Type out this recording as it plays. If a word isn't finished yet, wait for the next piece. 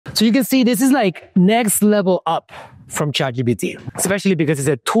So you can see this is like next level up from ChatGPT, especially because it's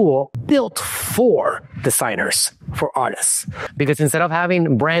a tool built for designers, for artists. Because instead of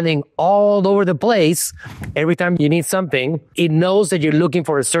having branding all over the place, every time you need something, it knows that you're looking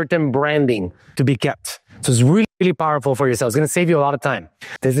for a certain branding to be kept. So it's really, really powerful for yourself. It's going to save you a lot of time.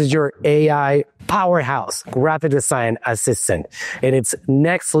 This is your AI powerhouse graphic design assistant, and it's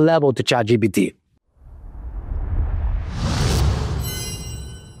next level to ChatGPT.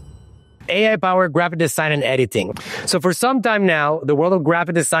 AI-powered graphic design and editing. So for some time now, the world of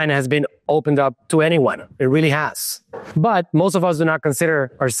graphic design has been opened up to anyone. It really has. But most of us do not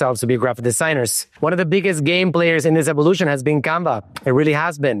consider ourselves to be graphic designers. One of the biggest game players in this evolution has been Canva. It really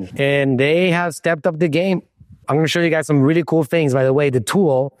has been. And they have stepped up the game. I'm going to show you guys some really cool things. By the way, the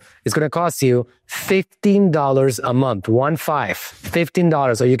tool is going to cost you $15 a month.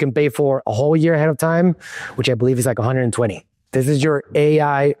 $15. So you can pay for a whole year ahead of time, which I believe is like $120. This is your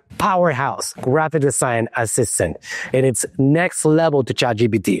AI powerhouse graphic design assistant, and it's next level to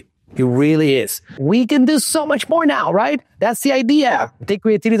ChatGPT. It really is. We can do so much more now, right? That's the idea. Take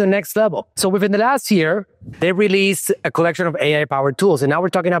creativity to the next level. So within the last year, they released a collection of AI-powered tools, and now we're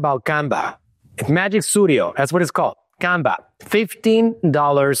talking about Canva. Magic Studio, that's what it's called. Canva,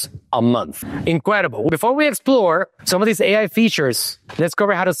 $15 a month. Incredible. Before we explore some of these AI features, let's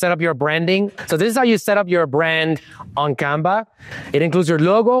cover how to set up your branding. So this is how you set up your brand on Canva. It includes your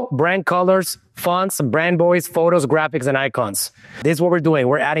logo, brand colors, fonts, brand voice, photos, graphics, and icons. This is what we're doing.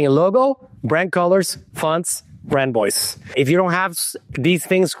 We're adding a logo, brand colors, fonts, brand voice. If you don't have these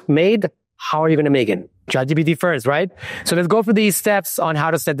things made, how are you going to make it? ChatGPT first, right? So let's go through these steps on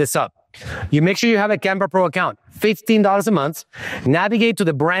how to set this up. You make sure you have a Canva Pro account, $15 a month. Navigate to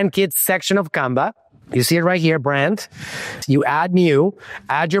the brand kit section of Canva. You see it right here, brand. You add new,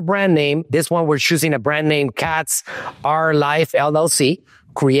 add your brand name. This one, we're choosing a brand name, 𝗙𝗢𝗟𝗢𝗪 LLC.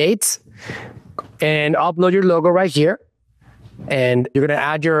 Create and upload your logo right here. And you're going to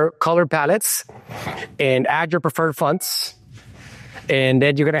add your color palettes and add your preferred fonts. And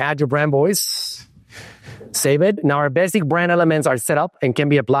then you're going to add your brand voice. Save it. Now our basic brand elements are set up and can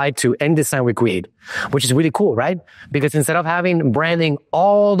be applied to any design we create, which is really cool, right? Because instead of having branding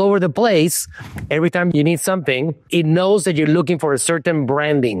all over the place, every time you need something, it knows that you're looking for a certain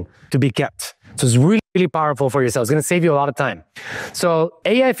branding to be kept. So it's really, really powerful for yourself. It's going to save you a lot of time. So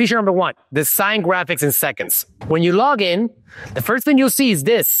AI feature number 1, design graphics in seconds. When you log in, the first thing you'll see is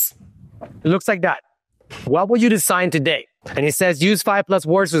this. It looks like that. What will you design today? And it says use 5+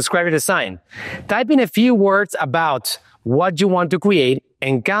 words to describe your design. Type in a few words about what you want to create,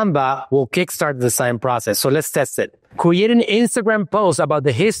 and Canva will kickstart the design process. So let's test it. Create an Instagram post about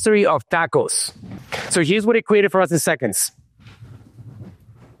the history of tacos. So here's what it created for us in seconds.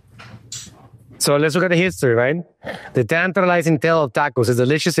 So let's look at the history, right? The tantalizing tale of tacos, a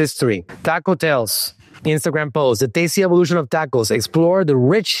delicious history. Taco Tales. Instagram post, the tasty evolution of tacos. Explore the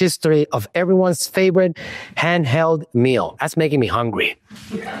rich history of everyone's favorite handheld meal. That's making me hungry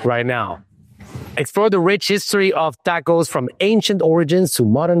right now. Explore the rich history of tacos from ancient origins to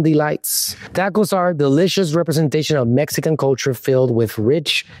modern delights. Tacos are a delicious representation of Mexican culture filled with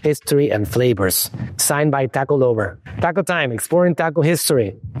rich history and flavors. Signed by Taco Lover. Taco Time, exploring taco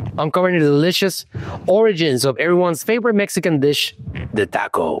history. Uncovering the delicious origins of everyone's favorite Mexican dish, the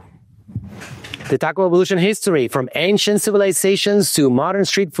taco. The taco evolution history, from ancient civilizations to modern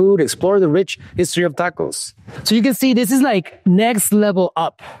street food. Explore the rich history of tacos. So you can see this is like next level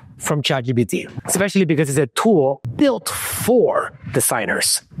up from ChatGPT, especially because it's a tool built for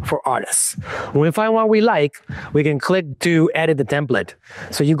designers, for artists. When we find what we like, we can click to edit the template.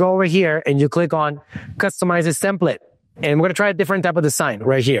 So you go over here and you click on customize this template. And we're going to try a different type of design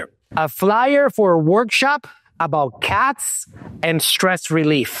right here. A flyer for a workshop about cats and stress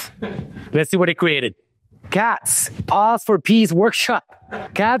relief. Let's see what it created. Cats, Pause for Peace workshop.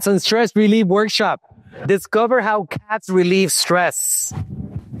 Cats and stress relief workshop. Discover how cats relieve stress.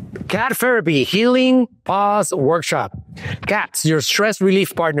 Cat therapy, healing, pause workshop. Cats, your stress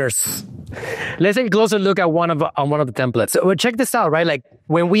relief partners. Let's take a closer look at one of the templates. So check this out, right? Like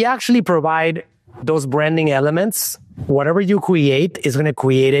when we actually provide those branding elements, whatever you create is going to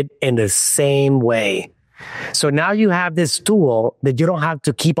create it in the same way. So now you have this tool that you don't have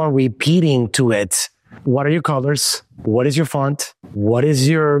to keep on repeating to it. What are your colors? What is your font? What is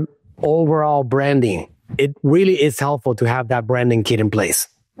your overall branding? It really is helpful to have that branding kit in place.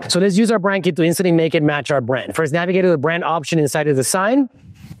 So let's use our brand kit to instantly make it match our brand. First, navigate to the brand option inside of the sign.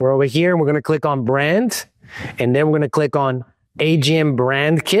 We're over here and we're going to click on brand. And then we're going to click on AGM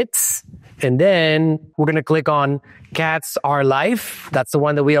brand kits. And then we're going to click on Cats Are Life. That's the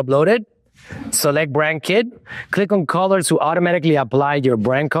one that we uploaded. select brand kit, click on colors to automatically apply your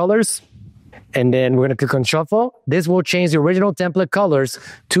brand colors. And then we're going to click on shuffle. This will change the original template colors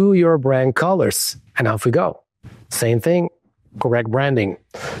to your brand colors. And off we go. Same thing, correct branding.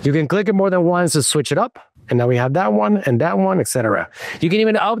 You can click it more than once to switch it up. And now we have that one, etc. You can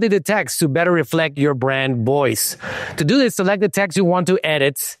even update the text to better reflect your brand voice. To do this, select the text you want to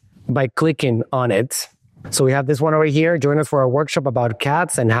edit by clicking on it. So we have this one over here. Join us for a workshop about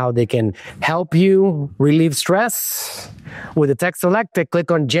cats and how they can help you relieve stress. With the text selected, click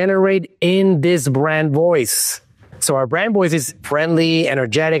on generate in this brand voice. So our brand voice is friendly,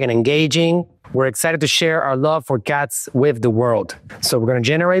 energetic, and engaging. We're excited to share our love for cats with the world. So we're going to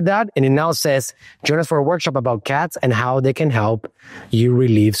generate that. And it now says, join us for a workshop about cats and how they can help you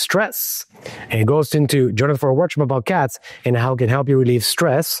relieve stress. And it goes into join us for a workshop about cats and how it can help you relieve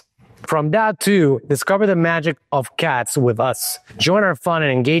stress. From that to discover the magic of cats with us. Join our fun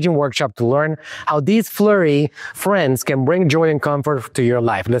and engaging workshop to learn how these furry friends can bring joy and comfort to your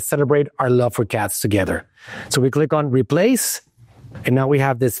life. Let's celebrate our love for cats together. So we click on replace. And now we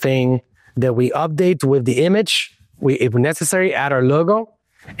have this thing that we update with the image. We, if necessary, add our logo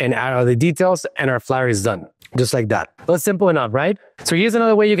and add all the details and our flyer is done. Just like that. That's simple enough, right? So here's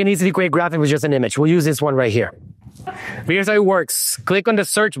another way you can easily create graphics with just an image. We'll use this one right here. Here's how it works. Click on the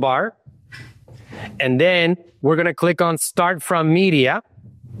search bar, and then we're going to click on Start from Media,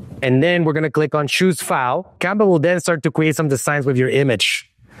 and then we're going to click on Choose File. Canva will then start to create some designs with your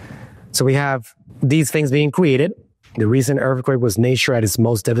image. So we have these things being created. The recent earthquake was nature at its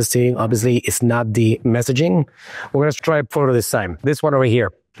most devastating. Obviously, it's not the messaging. We're going to try a photo this time. This one over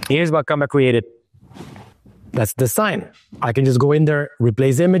here. Here's what Canva created. That's the sign. I can just go in there,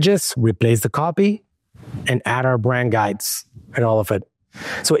 replace images, replace the copy, and add our brand guides and all of it.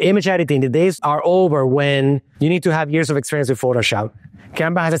 So image editing, the days are over when you need to have years of experience with Photoshop.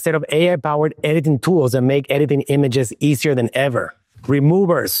 Canva has a set of AI-powered editing tools that make editing images easier than ever.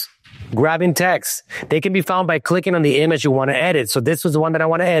 Removers, grabbing text. They can be found by clicking on the image you want to edit. So this was the one that I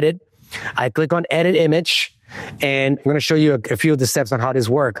want to edit. I click on edit image, and I'm going to show you a few of the steps on how this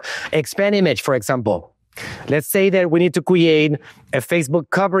works. Expand image, for example. Let's say that we need to create a Facebook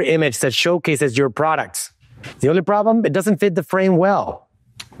cover image that showcases your products. The only problem, it doesn't fit the frame well.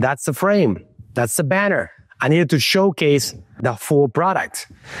 That's the frame. That's the banner. I needed to showcase the full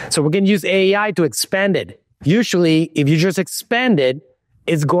product. So we can use AI to expand it. Usually, if you just expand it,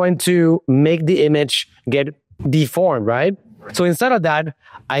 it's going to make the image get deformed, right? So instead of that,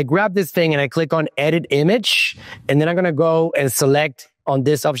 I grab this thing and I click on edit image, and then I'm going to go and select on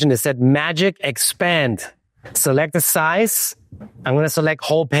this option that said Magic Expand. Select the size. I'm going to select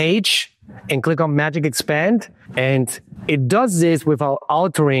whole page and click on Magic Expand. And it does this without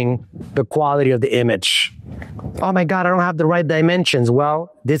altering the quality of the image. Oh my God, I don't have the right dimensions.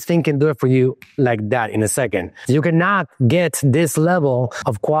 Well, this thing can do it for you like that in a second. You cannot get this level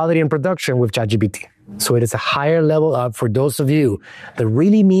of quality and production with ChatGPT. So it is a higher level up for those of you that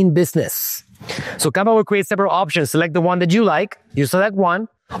really mean business. So Canva will create several options. Select the one that you like. You select one,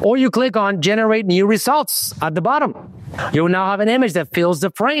 or you click on Generate New Results at the bottom. You will now have an image that fills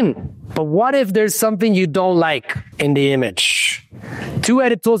the frame. But what if there's something you don't like in the image? 2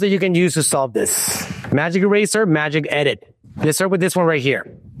 edit tools that you can use to solve this. Magic Eraser, Magic Edit. Let's start with this one right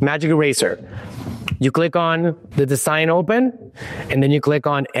here. Magic Eraser. You click on the design open, and then you click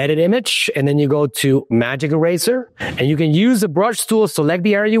on edit image, and then you go to Magic Eraser, and you can use the brush tool, select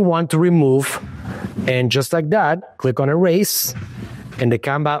the area you want to remove, and just like that, click on erase, and the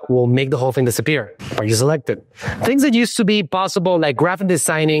Canva will make the whole thing disappear or you select it. Things that used to be possible, like graphic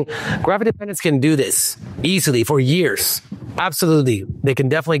designing, graphic designers can do this easily for years. Absolutely. They can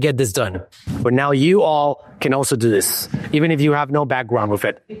definitely get this done. But now you all can also do this, even if you have no background with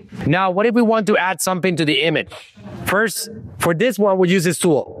it. Now, what if we want to add something to the image? First, for this one, we'll use this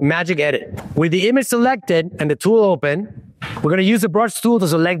tool, Magic Edit. With the image selected and the tool open, we're going to use the brush tool to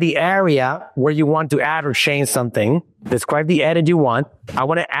select the area where you want to add or change something. Describe the edit you want. I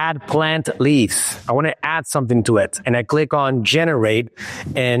want to add plant leaves. I want to add something to it. And I click on generate.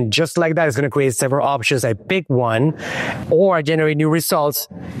 And just like that, it's going to create several options. I pick one, or I generate new results.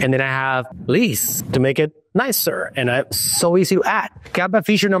 And then I have leaves to make it nicer. And it's so easy to add. Canva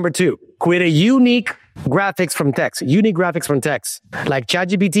feature number 2, create a unique graphics from text. Unique graphics from text. Like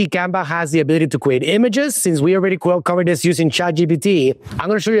ChatGPT, Canva has the ability to create images. Since we already covered this using ChatGPT, I'm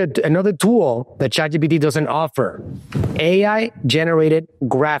going to show you another tool that ChatGPT doesn't offer. AI-generated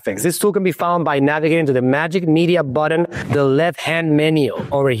graphics. This tool can be found by navigating to the Magic Media button, the left-hand menu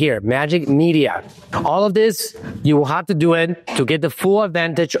over here, Magic Media. All of this, you will have to do it to get the full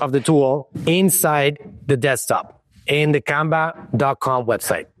advantage of the tool inside the desktop in the canva.com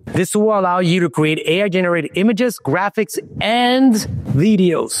website. This will allow you to create AI-generated images, graphics, and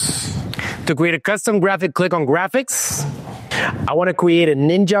videos. To create a custom graphic, click on Graphics. I want to create a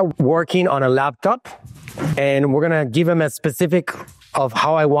ninja working on a laptop. And we're going to give him a specific of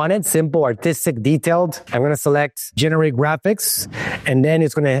how I want it, simple, artistic, detailed. I'm going to select Generate Graphics, and then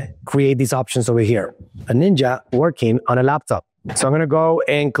it's going to create these options over here. A ninja working on a laptop. So I'm going to go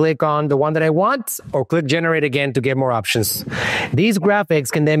and click on the one that I want, or click Generate again to get more options. These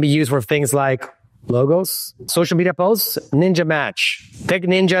graphics can then be used for things like logos, social media posts, ninja match, tech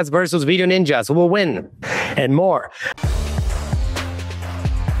ninjas versus video ninjas, who will win, and more.